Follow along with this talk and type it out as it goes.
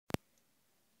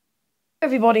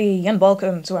Everybody, and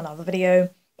welcome to another video.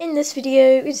 In this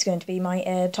video, it's going to be my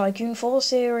Air Tycoon 4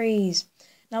 series.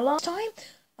 Now, last time,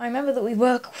 I remember that we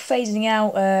were phasing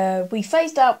out, we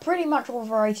phased out pretty much all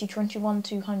of our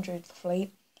A321-200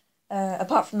 fleet,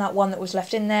 apart from that one that was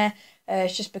left in there.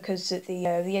 It's just because the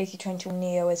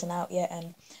A321neo isn't out yet,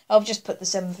 and I'll just put the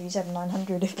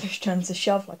 737-900 if push turns to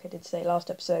shove, like I did say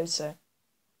last episode, so...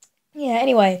 Yeah,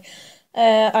 anyway...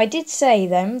 I did say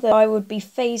then that I would be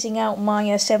phasing out my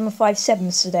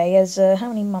 757s today, as how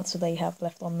many months do they have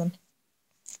left on them?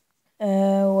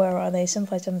 Where are they?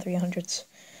 757-300s.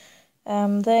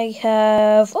 They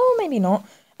have... Oh, maybe not.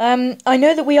 I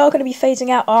know that we are going to be phasing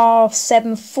out our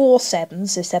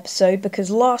 747s this episode, because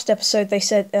last episode they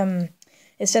said,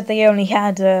 it said they only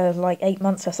had, like 8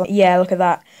 months or something. Yeah, look at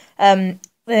that.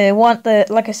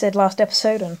 Like I said last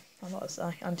episode, and...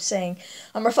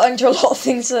 I'm referring to a lot of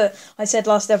things that I said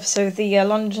last episode. The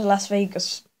London to Las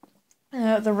Vegas,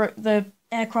 the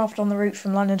aircraft on the route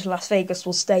from London to Las Vegas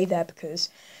will stay there because,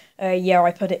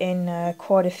 I put it in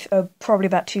probably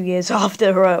about 2 years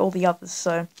after all the others.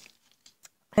 So,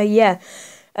 I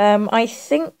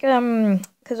think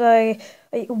because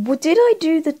did I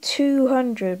do the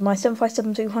 200, my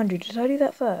 757-200? Did I do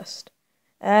that first?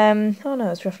 Oh no,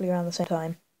 it's roughly around the same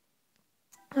time.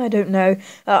 I don't know.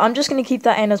 I'm just going to keep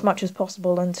that in as much as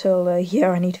possible until, I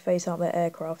need to phase out that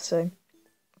aircraft, so...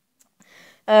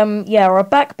 our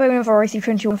backbone of our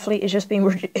A321 fleet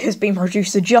has been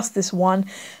reduced to just this one.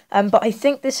 But I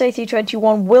think this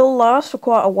A321 will last for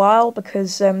quite a while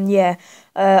because,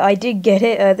 I did get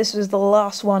it. This was the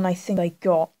last one I think I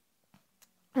got.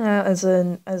 As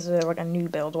a new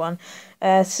build one.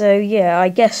 I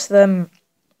guess that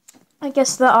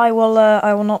I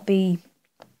will not be...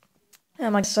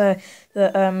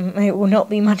 it will not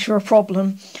be much of a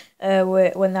problem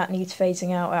when that needs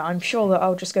phasing out. I'm sure that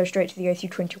I'll just go straight to the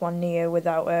A321neo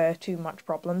without too much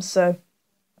problems. So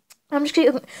I'm just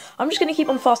going to keep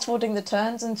on fast forwarding the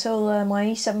turns until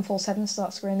my 747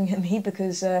 starts screaming at me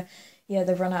because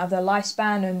they've run out of their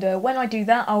lifespan. And when I do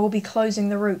that, I will be closing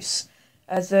the routes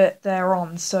that they're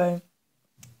on. So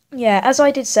yeah, as I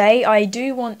did say, I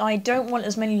don't want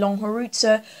as many long haul routes.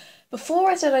 Before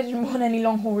I said I didn't want any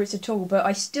long-haul routes at all, but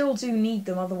I still do need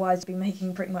them, otherwise I'd be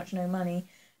making pretty much no money.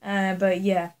 But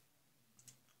yeah,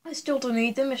 I still do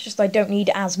need them, it's just I don't need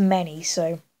as many,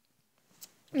 so...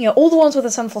 all the ones with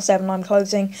the 747 I'm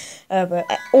closing, but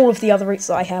all of the other routes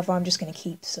that I have I'm just going to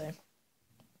keep, so...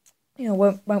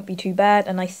 won't be too bad,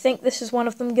 and I think this is one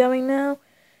of them going now.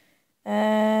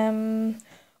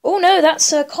 Oh no,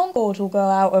 that's Concorde will go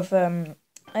out of...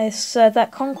 that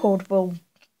Concorde will...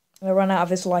 run out of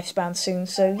his lifespan soon,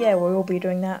 so yeah, we will be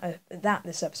doing that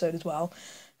this episode as well.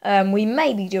 We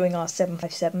may be doing our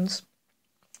 757s.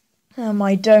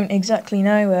 I don't exactly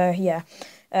know.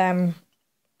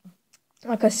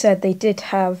 Like I said, they did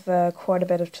have quite a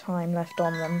bit of time left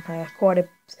on them, quite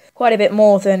a bit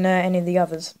more than any of the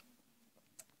others.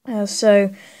 Or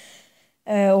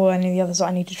any of the others that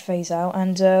I needed to phase out.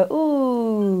 And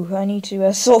I need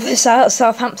to sort this out at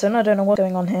Southampton. I don't know what's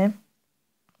going on here.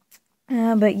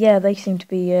 But yeah, they seem to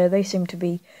be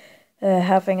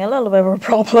having a little bit of a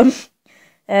problem.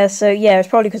 So yeah, it's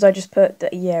probably because I just put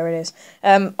it is.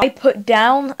 I put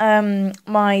down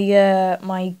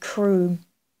my crew.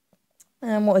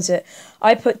 What is it?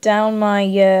 I put down my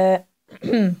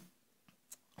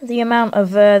the amount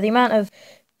of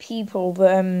people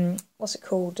that what's it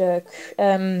called?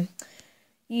 Not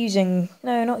using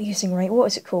rate. What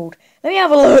is it called? Let me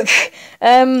have a look.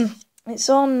 It's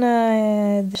on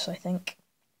this, I think.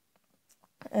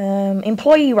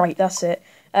 Employee rate, that's it.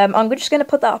 I'm just going to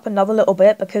put that up another little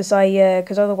bit because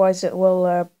otherwise it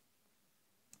will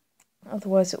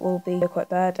be quite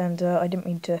bad, and I didn't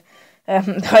mean to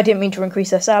increase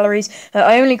their salaries.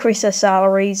 I only increase their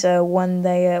salaries when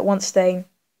they once they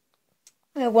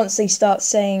start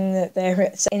saying that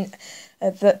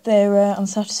they're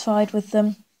unsatisfied with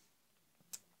them.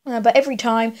 But every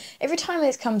time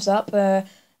it comes up,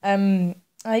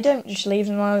 I don't just leave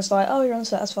them. I was like, oh, you're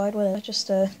unsatisfied with it. Just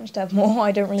have more.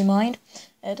 I don't really mind.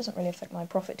 It doesn't really affect my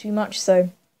profit too much. So,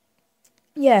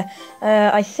 yeah,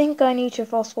 I think I need to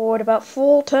fast forward about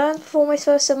 4 turns before my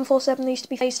first 747 needs to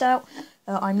be phased out.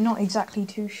 I'm not exactly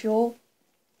too sure.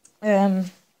 My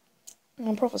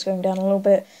profit's going down a little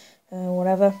bit.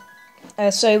 Whatever.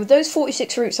 So with those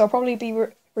 46 routes, I'll probably be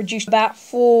reduced about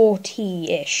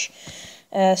 40-ish.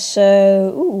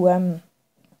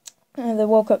 The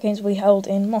World Cup games will be held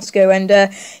in Moscow, and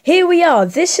here we are.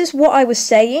 This is what I was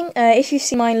saying. If you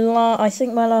see my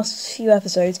last few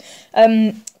episodes,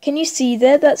 can you see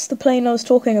there? That's the plane I was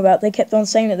talking about. They kept on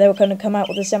saying that they were going to come out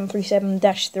with a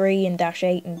 737-3 and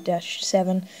 -8 and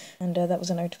 -7, and that was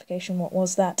a notification. What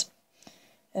was that?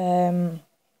 Oh,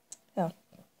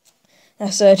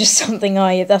 that's just something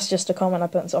that's just a comment I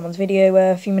put in someone's video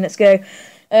a few minutes ago.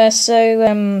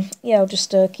 Yeah, I'll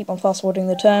just keep on fast-forwarding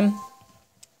the term.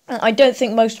 I don't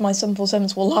think most of my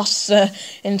 747s will last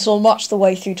until much the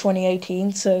way through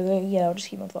 2018, so yeah, I'll just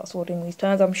keep on fast-forwarding these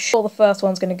turns. I'm sure the first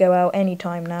one's going to go out any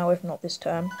time now, if not this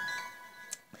term.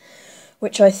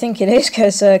 Which I think it is,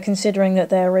 because considering that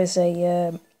there is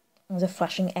there's a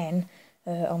flashing N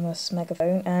on this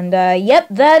megaphone, and yep,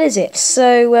 that is it.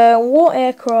 So what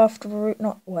aircraft route,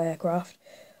 not what aircraft,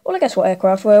 well I guess what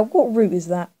aircraft, what route is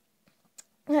that?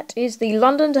 That is the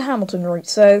London to Hamilton route,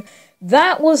 so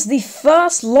that was the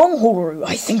first long-haul route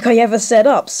I think I ever set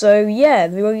up. So yeah,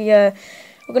 we're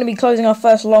going to be closing our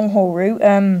first long-haul route.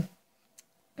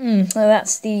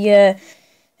 That's the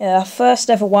first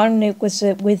ever one. It was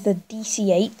with the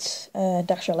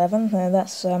DC-8-11.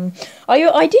 That's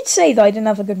I did say that I didn't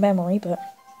have a good memory, but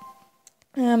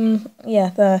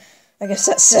yeah, I guess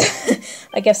that's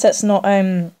I guess that's not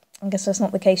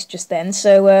the case just then.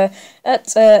 So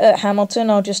at Hamilton,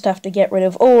 I'll just have to get rid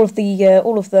of all of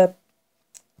the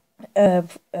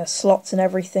slots and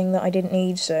everything that I didn't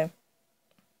need. So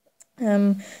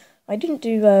I didn't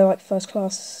do like first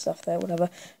class stuff there,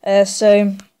 whatever.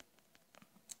 So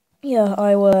yeah,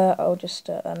 I'll just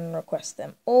unrequest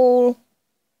them all.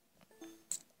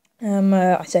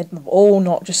 I said all,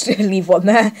 not just leave one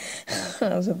there.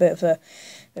 That was a bit of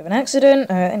an accident.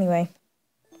 Anyway.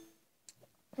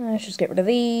 Let's just get rid of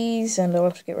these, and I'll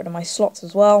have to get rid of my slots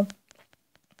as well.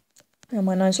 And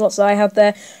my 9 slots that I have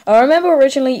there. I remember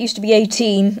originally it used to be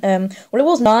 18. Well, it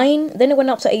was 9, then it went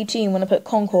up to 18 when I put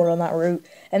Concorde on that route,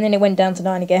 and then it went down to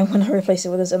 9 again when I replaced it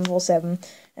with a 747.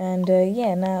 And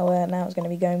yeah, now it's going to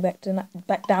be going back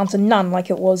down to none,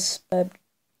 like it was a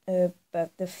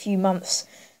few months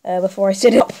before I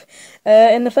set it up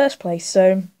in the first place.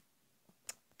 So,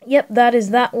 yep, that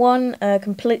is that one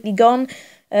completely gone.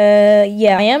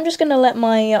 Yeah, I am just gonna let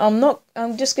my I'm not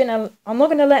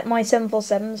gonna let my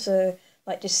 747s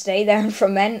like just stay there and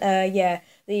ferment. Yeah,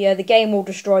 the game will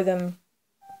destroy them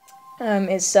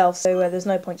itself, so there's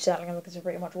no point selling them because they're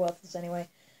pretty much worthless anyway.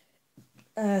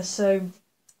 So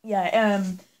yeah,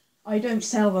 I don't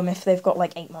sell them if they've got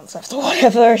like 8 months left or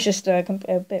whatever. It's just a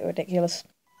bit ridiculous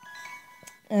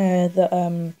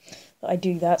that I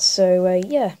do that. So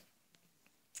yeah.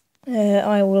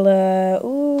 I will,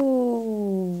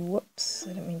 ooh, whoops, I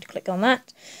didn't mean to click on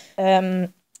that.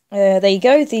 There you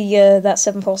go, that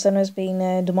 747 has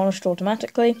been demolished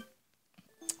automatically.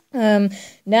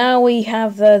 Now we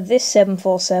have this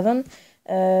 747,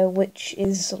 which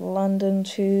is London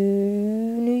to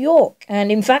New York,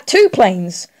 and in fact 2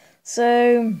 planes.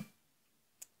 So,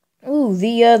 ooh,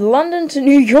 the London to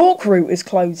New York route is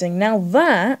closing. Now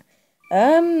that,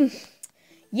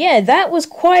 yeah, that's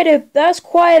quite a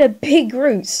big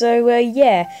route. So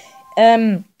yeah,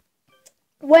 when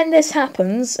this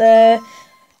happens, our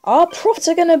profits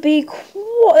are gonna be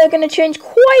they're gonna change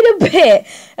quite a bit.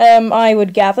 I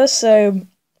would gather. So,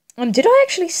 did I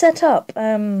actually set up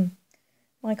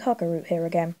my cargo route here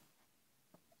again?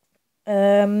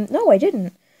 No, I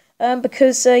didn't.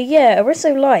 Because yeah,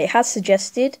 Aristo Light has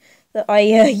suggested that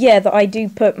I do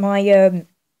put my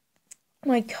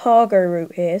my cargo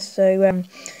route here. So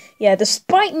yeah,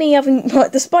 despite me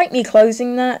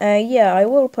closing that, yeah, I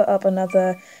will put up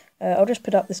another. I'll just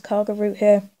put up this cargo route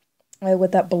here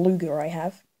with that Beluga I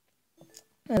have.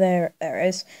 There it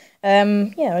is.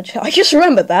 Yeah, I just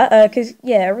remembered that because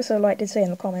yeah, Aristo Light did say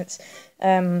in the comments.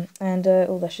 And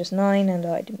oh, that's just 9, and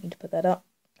I didn't need to put that up.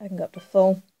 I can go up to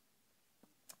full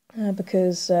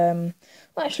because well,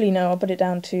 actually no, I'll put it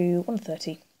down to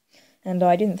 130. And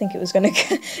I didn't think it was gonna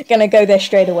go there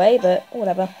straight away, but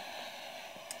whatever.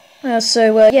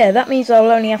 So yeah, that means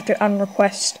I'll only have to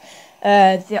unrequest.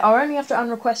 I'll only have to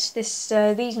unrequest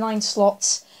these 9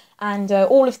 slots and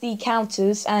all of the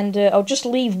counters, and I'll just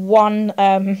leave one.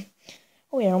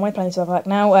 Oh yeah, my planes are back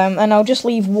now. And I'll just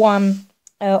leave one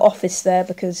office there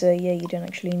because yeah, you don't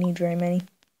actually need very many.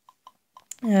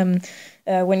 When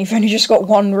you've only just got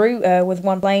one route with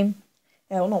one plane.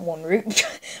 Well, not one route.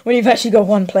 When you've actually got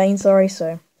one plane, sorry.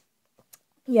 So,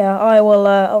 yeah, I will.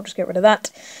 I'll just get rid of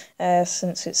that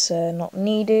since it's not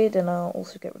needed, and I'll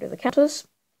also get rid of the counters.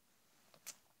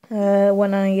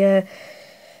 When I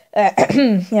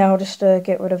yeah, I'll just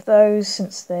get rid of those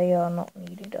since they are not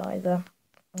needed either,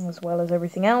 as well as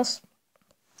everything else.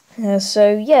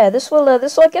 So yeah, this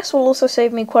I guess will also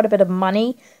save me quite a bit of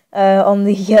money on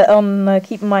the on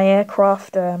keeping my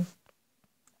aircraft.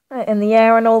 in the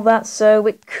air and all that, so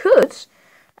it could,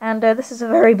 and this is a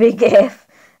very big if,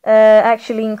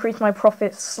 actually increase my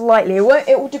profits slightly.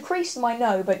 It will decrease my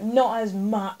no, but not as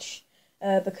much,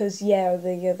 because yeah,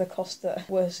 the cost that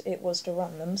it was to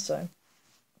run them. So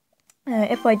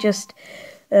if I just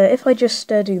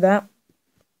do that,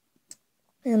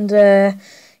 and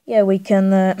yeah, we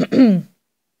can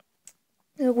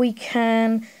we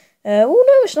can. Oh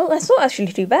no, it's not. That's not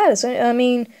actually too bad. I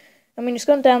mean, it's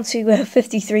gone down to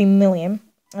 53 million.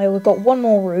 We've got one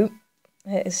more route,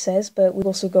 it says, but we've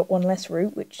also got one less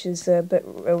route, which is a bit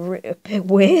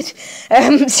weird.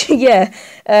 So yeah,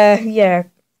 yeah,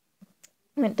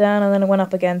 went down and then it went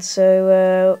up again.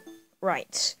 So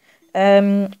right,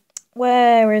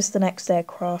 where is the next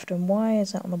aircraft and why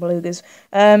is that on the Belugas?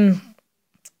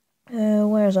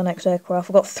 Where is our next aircraft?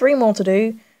 We've got 3 more to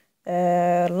do.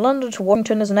 London to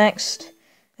Washington is next,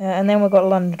 and then we've got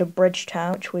London to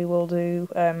Bridgetown, which we'll do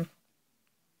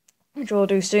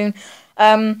soon.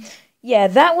 Yeah,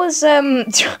 that was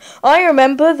I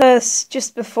remember this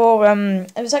just before.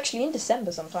 It was actually in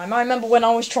December sometime. I remember when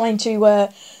I was trying to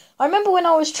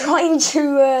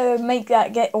make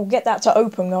that get that to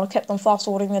open. I kept on fast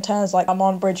forwarding the turns like, I'm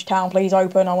on Bridgetown, please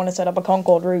open. I want to set up a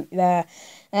Concorde route there,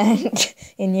 and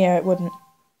yeah, it wouldn't.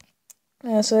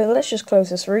 So let's just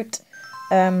close this route.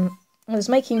 It was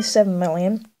making 7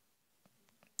 million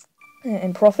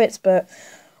in profits, but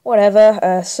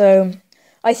whatever. So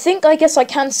I guess I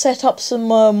can set up some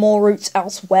more routes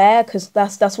elsewhere, because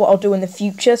that's what I'll do in the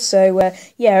future. So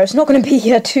yeah, it's not going to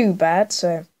be too bad.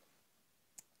 So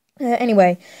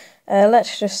anyway,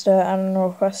 let's just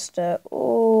request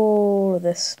all of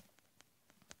this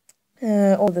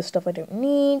stuff I don't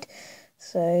need.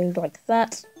 So like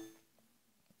that.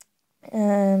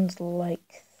 And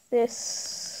like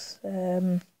this,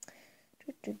 right,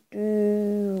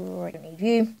 I don't need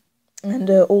you, and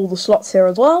all the slots here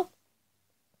as well,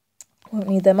 won't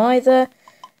need them either,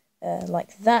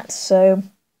 like that. So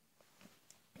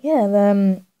yeah,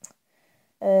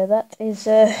 that is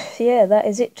yeah, that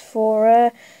is it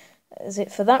for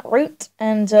that route.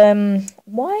 And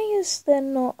why is there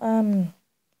not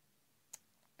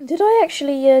did I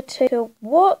actually take a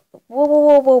what?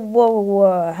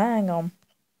 Whoa, hang on.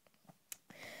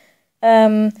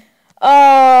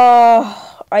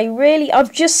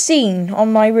 I've just seen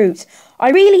on my route. I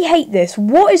really hate this.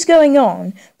 What is going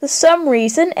on? For some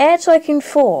reason, Air Tycoon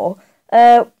 4,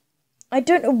 I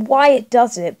don't know why it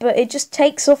does it, but it just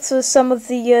takes off some of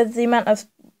the amount of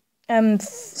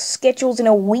schedules in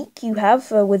a week you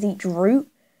have with each route.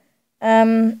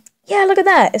 Yeah, look at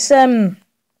that. It's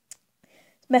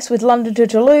mess with London to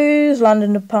Toulouse,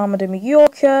 London to Palma de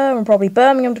Mallorca, and probably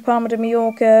Birmingham to Palma de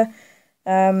Mallorca.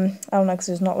 I don't know, because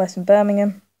there's not less in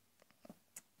Birmingham.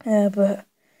 But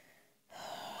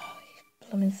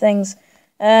blooming things.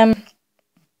 I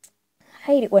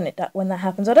hate it when that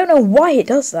happens. I don't know why it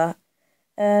does that.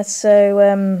 So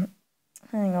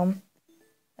hang on.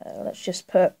 Let's just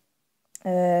put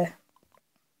that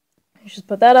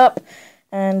up,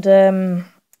 and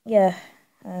yeah.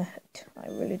 I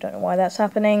really don't know why that's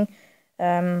happening.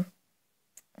 And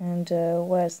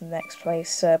where's the next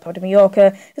place? Palma de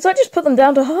Mallorca. It's like just put them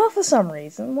down to half for some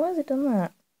reason. Why has it done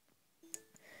that?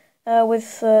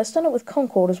 It's done it with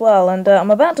Concorde as well, and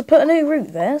I'm about to put a new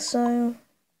route there, so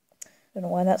don't know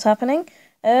why that's happening.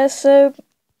 So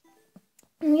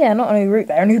yeah, not a new route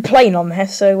there, a new plane on there.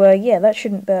 So yeah, that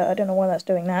shouldn't be. I don't know why that's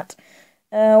doing that.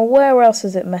 Where else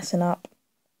is it messing up?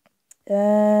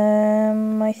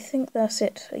 I think that's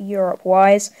it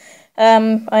Europe-wise.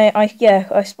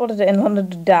 I spotted it in London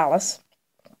to Dallas.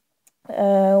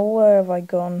 Where have I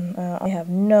gone? I have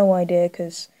no idea,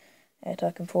 because Air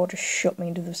Tycoon 4 just shot me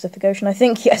into the Pacific Ocean, I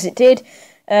think. Yes, it did.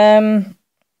 Yeah,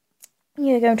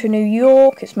 going to New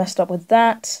York. It's messed up with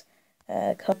that.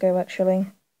 Cargo, actually.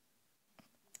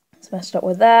 It's messed up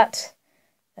with that.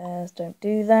 Don't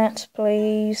do that,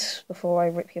 please, before I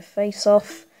rip your face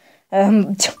off.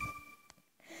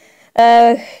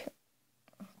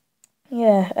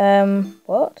 Yeah,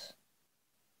 what?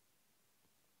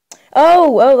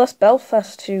 Oh, that's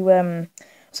Belfast to, I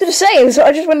was gonna say,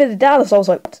 I just went into Dallas, I was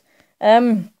like, what?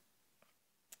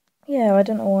 Yeah, I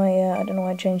don't know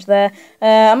why I changed there.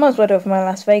 I might as well do it for my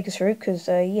Las Vegas route, because,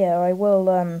 yeah, I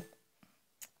will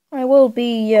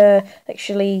be,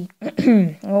 actually,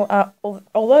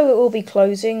 although it will be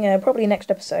closing, probably next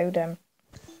episode,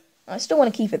 I still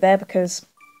want to keep it there, because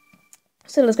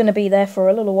still is going to be there for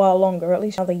a little while longer, at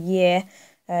least another year,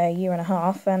 year and a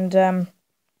half, and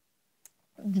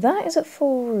that is at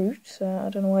full route. I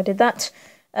don't know why I did that.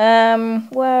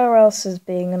 Where else is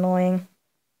being annoying?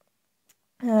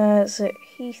 So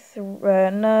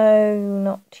Heathrow, no,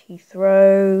 not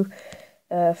Heathrow.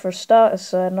 For a start,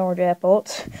 it's Norwich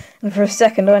Airport. And for a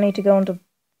second, I need to go on to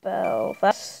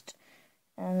Belfast.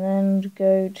 And then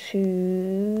go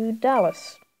to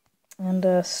Dallas.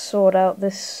 And sort out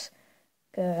this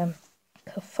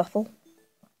kerfuffle.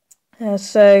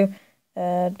 So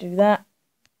do that.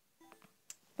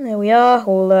 There we are.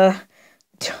 We'll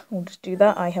just do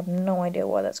that. I have no idea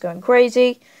why that's going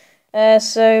crazy.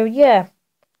 So yeah,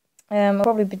 I'll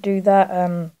probably do that.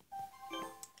 I'll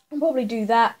probably do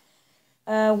that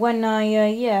when I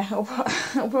yeah.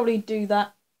 I'll probably do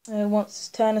that once this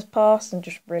turn has passed and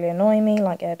just really annoy me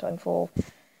like Air Tycoon 4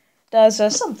 does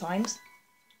sometimes,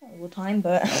 not all the time,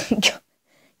 but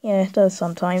yeah, it does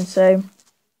sometimes. So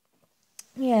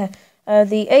yeah,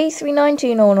 the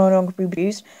A319 will no longer be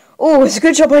produced. Oh, it's a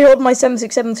good job I ordered my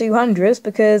 767-200s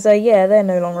because yeah, they're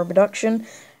no longer in production.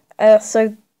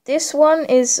 So this one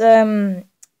is yeah,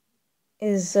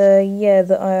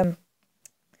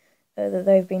 that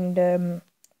they've been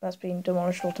that's been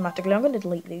demolished automatically. I'm going to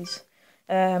delete these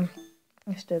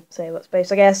just to save up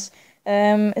space, I guess.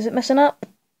 Is it messing up?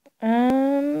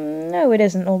 No, it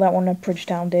isn't. All that one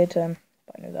Bridgetown did. But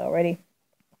I know that already.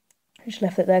 I just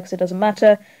left it there because it doesn't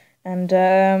matter. And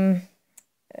how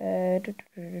are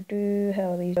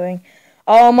these doing?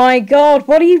 Oh my god,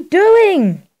 what are you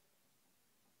doing?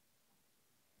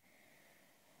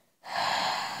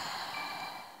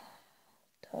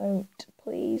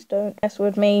 Please don't mess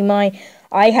with me.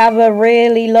 I have a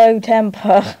really low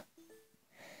temper.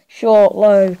 Short,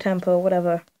 low temper,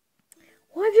 whatever.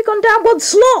 Why have you gone down one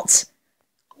slot?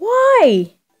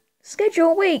 Why?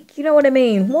 Schedule week, you know what I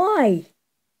mean. Why?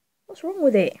 What's wrong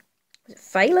with it? Is it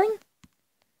failing?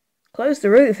 Close the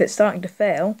route if it's starting to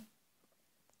fail.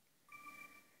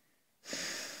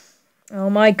 Oh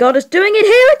my god, it's doing it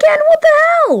here again! What the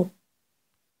hell?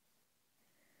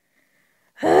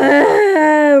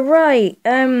 Right.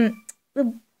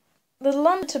 The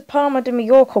London-Palma de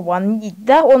Mallorca one,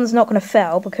 that one's not going to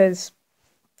fail because,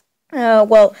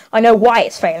 well, I know why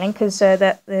it's failing because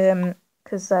there's an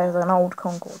old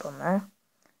Concorde on there.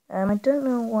 I don't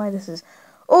know why this is.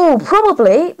 Oh,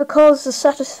 probably because the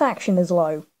satisfaction is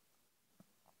low.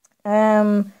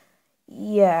 Yeah,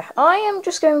 I am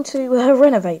just going to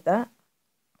renovate that.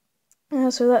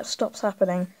 So that stops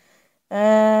happening.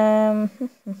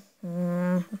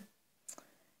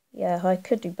 Yeah, I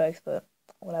could do both, but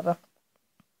whatever.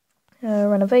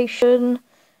 Renovation.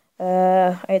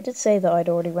 I did say that I'd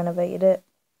already renovated it,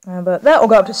 but that will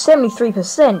go up to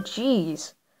 73%.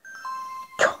 Jeez.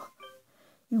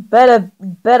 You better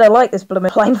like this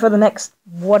blooming plane for the next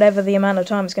whatever the amount of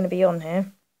time it's going to be on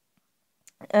here.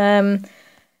 The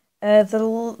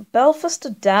Belfast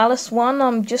to Dallas one,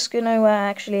 I'm just going to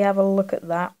actually have a look at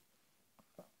that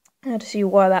to see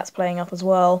why that's playing up as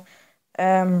well.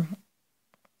 Yeah,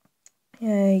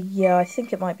 I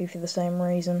think it might be for the same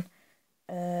reason.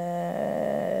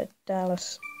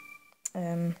 Dallas.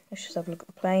 Let's just have a look at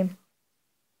the plane.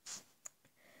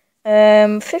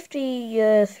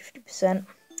 50%.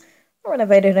 I'll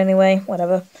renovate it anyway,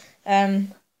 whatever.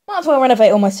 Might as well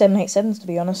renovate all my 787s, to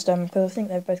be honest, because I think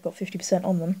they've both got 50%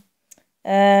 on them.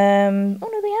 Oh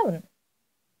no, they haven't.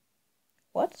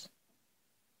 What?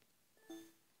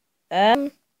 I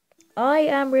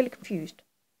am really confused.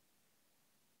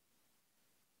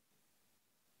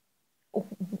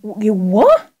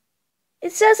 What?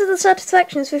 It says that the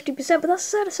satisfaction is 50%, but that's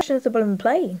the satisfaction of the blooming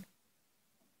plane.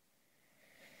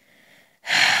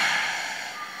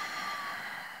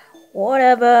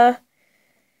 Whatever.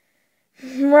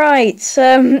 Right,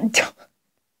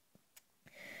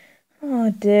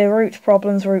 oh dear, route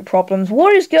problems.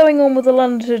 What is going on with the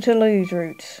London to Toulouse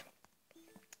route?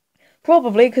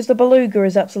 Probably because the Beluga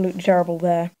is absolutely terrible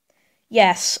there.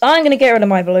 Yes, I'm going to get rid of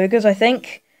my Belugas, I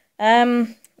think.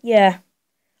 Yeah.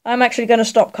 I'm actually going to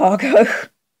stop cargo.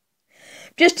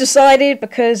 Just decided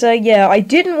because, yeah, I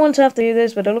didn't want to have to do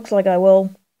this, but it looks like I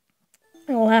will.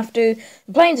 I will have to.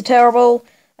 The planes are terrible,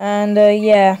 and,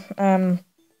 yeah,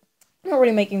 not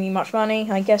really making me much money.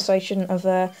 I guess I shouldn't have,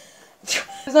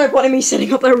 there's no point in me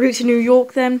setting up that route to New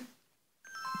York, then.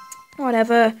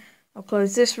 Whatever. I'll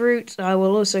close this route. I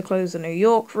will also close the New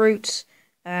York route.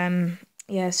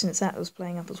 Yeah, since that was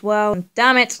playing up as well. And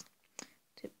damn it!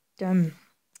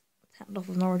 Tapped off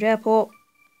of Norwich Airport.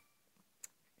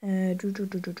 New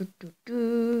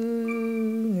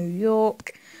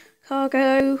York.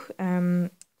 Cargo.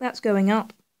 That's going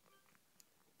up.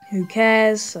 Who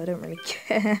cares? I don't really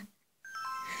care.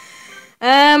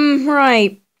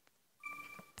 Right.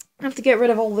 I have to get rid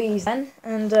of all these then.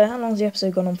 And how long's the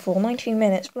episode gone on for? 19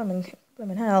 minutes. Blooming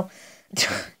hell.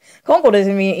 Concorde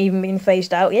hasn't even been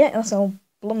phased out yet. That's how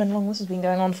blooming long this has been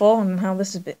going on for, and how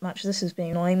this has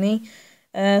been annoying me.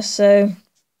 So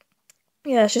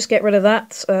yeah, let's just get rid of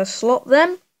that slot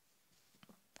then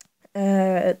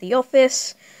at the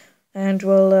office, and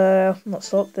we'll not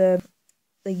slot the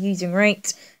using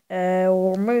rate.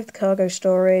 We'll remove the cargo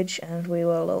storage, and we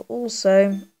will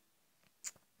also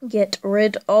get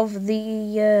rid of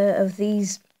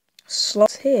these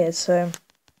slots here. So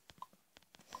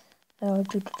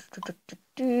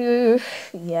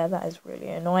yeah, that is really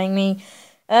annoying me.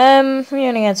 We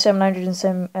only had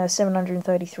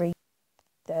 733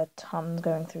 tons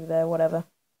going through there, whatever.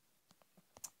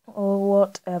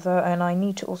 And I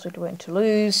need to also do it in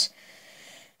Toulouse.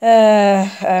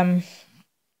 Yeah,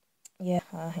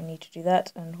 I need to do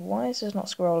that. And why is this not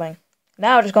scrolling?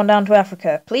 Now I've just gone down to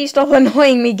Africa. Please stop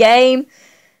annoying me, game.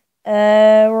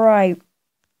 Right.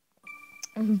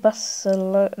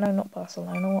 Barcelona. No, not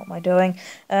Barcelona. What am I doing?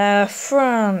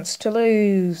 France,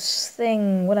 Toulouse,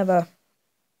 whatever.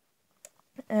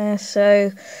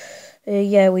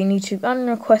 Yeah, we need to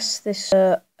unrequest this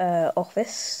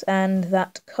office and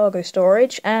that cargo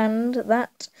storage and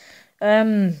that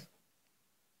and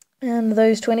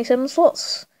those 27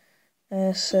 slots.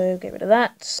 So get rid of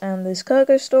that and this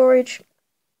cargo storage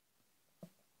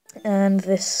and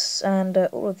this and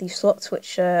all of these slots,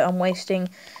 which I'm wasting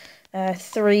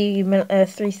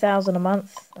 3,000 a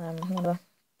month. Whatever.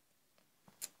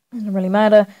 Doesn't really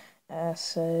matter.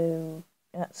 So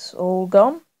that's all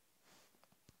gone.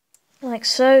 Like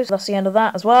so. That's the end of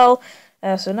that as well.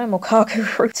 So no more cargo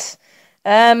routes.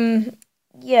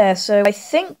 Yeah, so I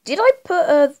think, did I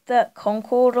put that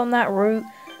Concorde on that route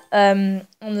at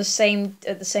the same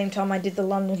time I did the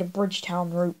London to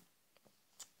Bridgetown route?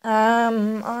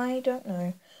 I don't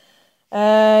know.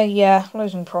 Yeah,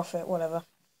 losing profit, whatever.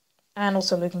 And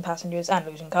also losing passengers and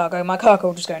losing cargo. My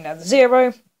cargo just going down to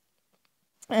 0.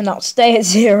 And I'll stay at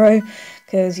 0,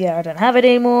 because, yeah, I don't have it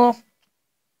anymore.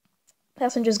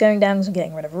 Passengers going down, because I'm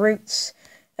getting rid of routes.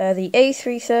 The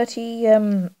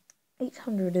A330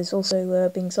 800 is also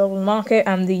being sold on the market,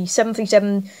 and the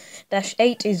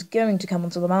 737-8 is going to come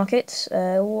onto the market.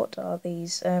 What are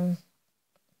these?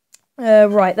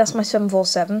 Right, that's my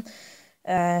 747.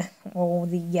 Yeah.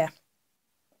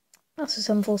 That's the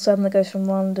 747 that goes from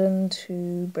London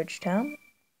to Bridgetown.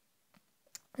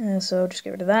 So I'll just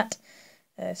get rid of that.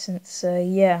 Since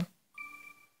it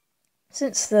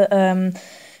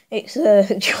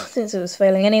was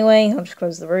failing anyway, I'll just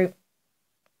close the route.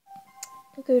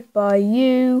 Goodbye,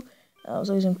 you. I was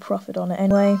losing profit on it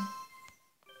anyway.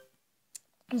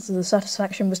 So the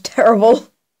satisfaction was terrible.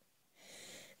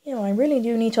 Yeah, I really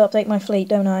do need to update my fleet,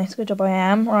 don't I? It's a good job I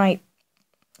am. Right.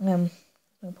 No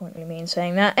point really me in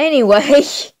saying that. Anyway.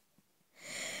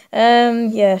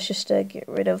 Yeah, it's just get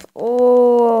rid of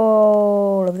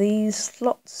all of these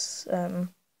slots.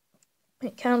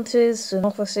 Counters and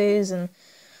offices and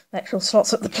the actual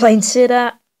slots that the planes sit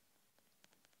at.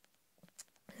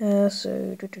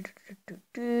 So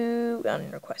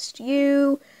unrequest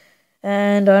you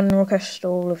and unrequest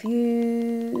all of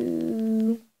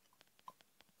you.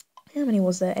 How many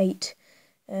was there? 8.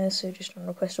 So just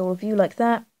unrequest all of you like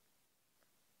that.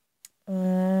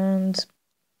 And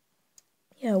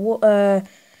yeah,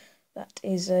 that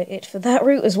is it for that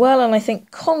route as well. And I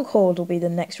think Concorde will be the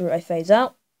next route I phase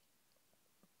out.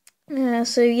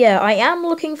 So yeah, I am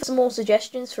looking for some more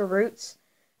suggestions for routes.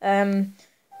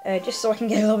 Just so I can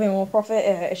get a little bit more profit.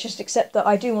 It's just except that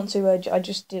I do want to. I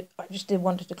just did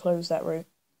wanted to close that route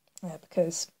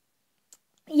because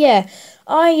yeah,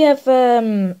 I have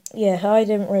I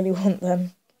didn't really want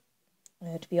them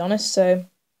to be honest. So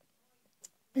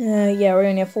yeah, we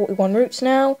only have 41 routes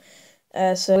now.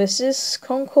 So is this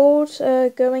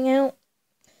Concorde going out?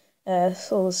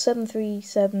 So the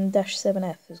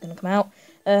 737-7F is going to come out.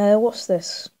 What's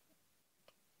this?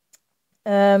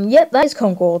 Yep, that is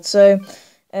Concorde. So.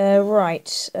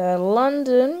 Right,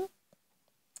 London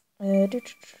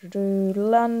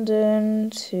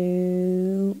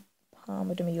to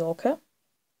Palma de Mallorca,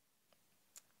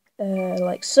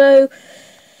 like so,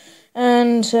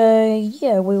 and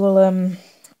yeah, we will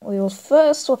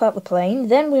first swap out the plane,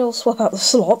 then we will swap out the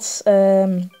slots.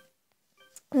 There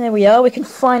we are. We can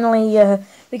finally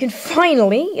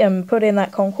put in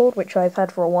that Concorde, which I've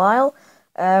had for a while.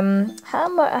 How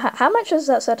much has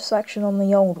that satisfaction on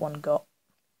the old one got?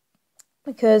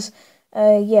 Because,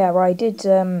 yeah, I did,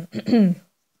 actually,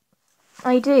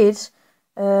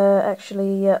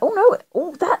 oh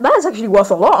no, that's actually worth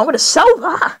a lot. I'm going to sell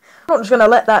that. I'm not just going to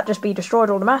let that just be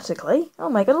destroyed automatically. I'll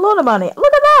make a lot of money. Look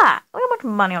at that. Look how much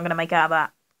money I'm going to make out of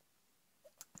that.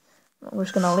 I'm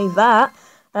just going to leave that.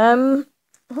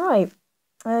 Right.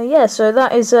 Yeah, so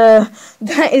that is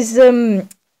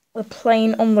the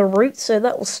plane on the route, so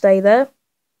that will stay there.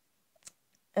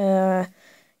 Yeah,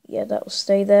 that will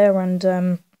stay there,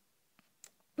 and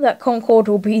that Concorde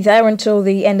will be there until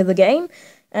the end of the game.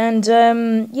 And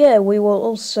yeah, we will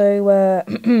also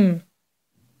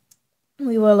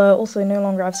we will also no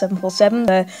longer have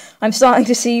 747. I'm starting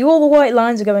to see all the white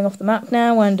lines are going off the map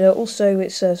now, and also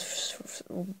it's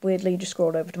weirdly just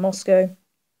scrolled over to Moscow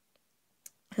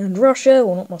and Russia,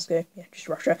 well, not Moscow, yeah, just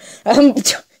Russia.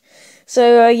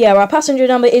 So yeah, our passenger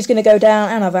number is going to go down,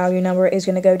 and our value number is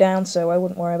going to go down, so I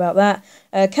wouldn't worry about that.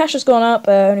 Cash has gone up,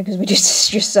 only because we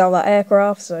just sell that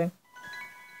aircraft, so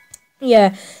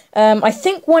yeah. I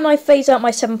think when I phase out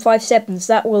my 757s,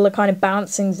 that will kind of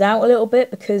balance things out a little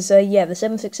bit, because yeah, the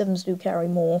 767s do carry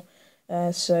more,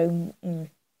 so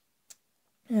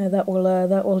that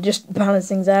will just balance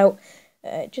things out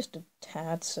just a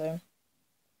tad. So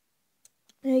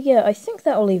yeah, I think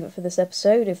that'll leave it for this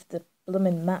episode if the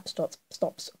blooming map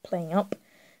stops playing up.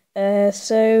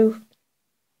 So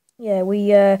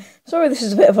yeah, sorry this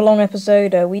is a bit of a long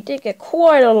episode. We did get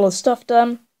quite a lot of stuff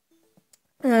done.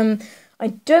 I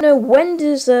don't know, when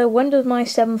does my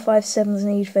 757s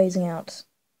need phasing out?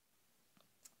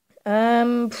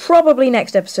 Probably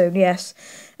next episode, yes.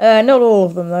 Not all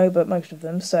of them though, but most of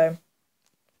them, so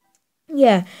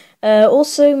yeah.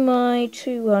 Also my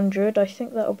 200, I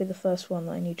think that'll be the first one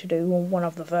that I need to do, or one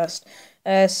of the first.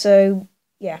 So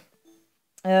yeah.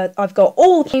 I've got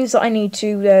all the planes that I need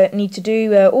to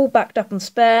do, all backed up and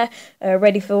spare,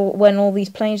 ready for when all these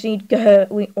planes need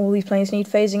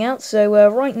phasing out. So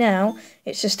right now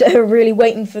it's just really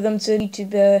waiting for them to need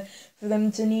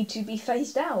to be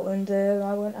phased out, and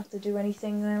I won't have to do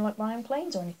anything like my own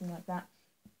planes or anything like that.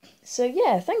 So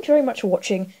yeah, thank you very much for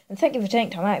watching, and thank you for taking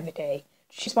time out of your day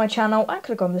to choose my channel and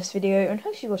click on this video, and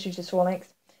hope you watched this for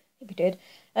length. I hope you did.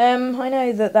 I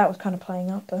know that was kind of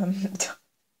playing up.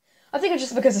 I think it's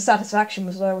just because the satisfaction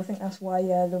was low. I think that's why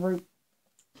the route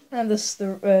and the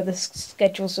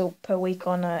schedule per week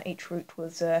on each route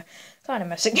was kind of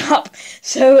messing up.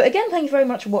 So again, thank you very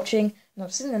much for watching, and I'll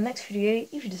see you in the next video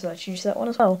if you decide to choose that one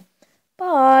as well.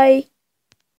 Bye!